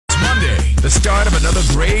The start of another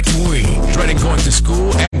great week. Dreading going to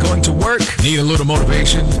school and going to work? Need a little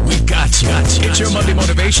motivation? We got you. It's your Monday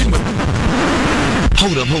motivation with...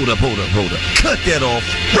 Hold up. Cut that off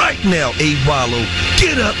right now, Wallo.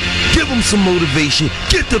 Get up, give them some motivation,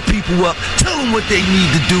 get the people up, tell them what they need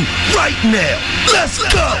to do right now. Let's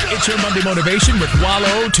go. It's your Monday motivation with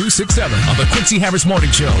WALLO267 on the Quincy Harris Morning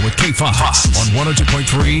Show with K Fox on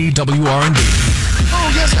 102.3 WRNB. Oh,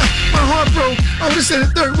 yes, my heart broke. Oh, this is the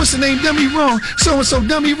third. What's the name? Dummy wrong. So-and-so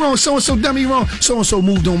dummy wrong. So-and-so dummy wrong. So-and-so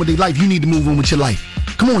moved on with their life. You need to move on with your life.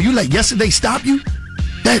 Come on, you let yesterday stop you?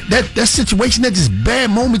 That situation, that just bad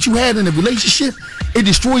moment you had in a relationship, it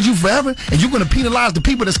destroys you forever, and you're going to penalize the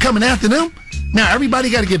people that's coming after them? Now everybody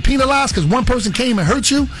got to get penalized because one person came and hurt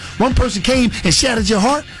you, one person came and shattered your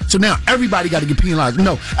heart, so now everybody got to get penalized.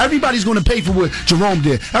 No, everybody's going to pay for what Jerome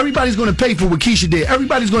did. Everybody's going to pay for what Keisha did.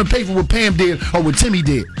 Everybody's going to pay for what Pam did or what Timmy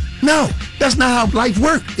did. No, that's not how life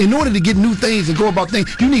works. In order to get new things and go about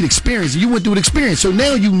things, you need experience, and you went through an experience. So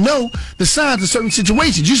now you know the signs of certain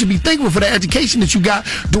situations. You should be thankful for the education that you got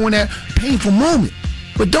during that painful moment.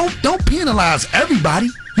 But don't penalize everybody.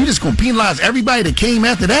 You just going to penalize everybody that came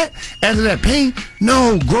after that pain?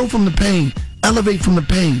 No, grow from the pain. Elevate from the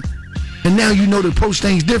pain. And now you know to approach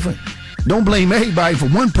things different. Don't blame everybody for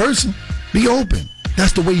one person. Be open.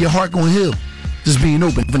 That's the way your heart going to heal. Just being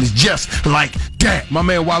open, and it's just like that. My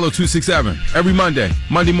man WALLO267 every Monday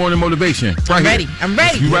morning motivation. Right I'm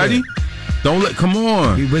ready. You ready? Come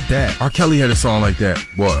on. We with that. R. Kelly had a song like that.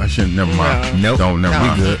 Well, I shouldn't. Never mind. Nope.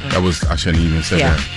 We good. I shouldn't even say that.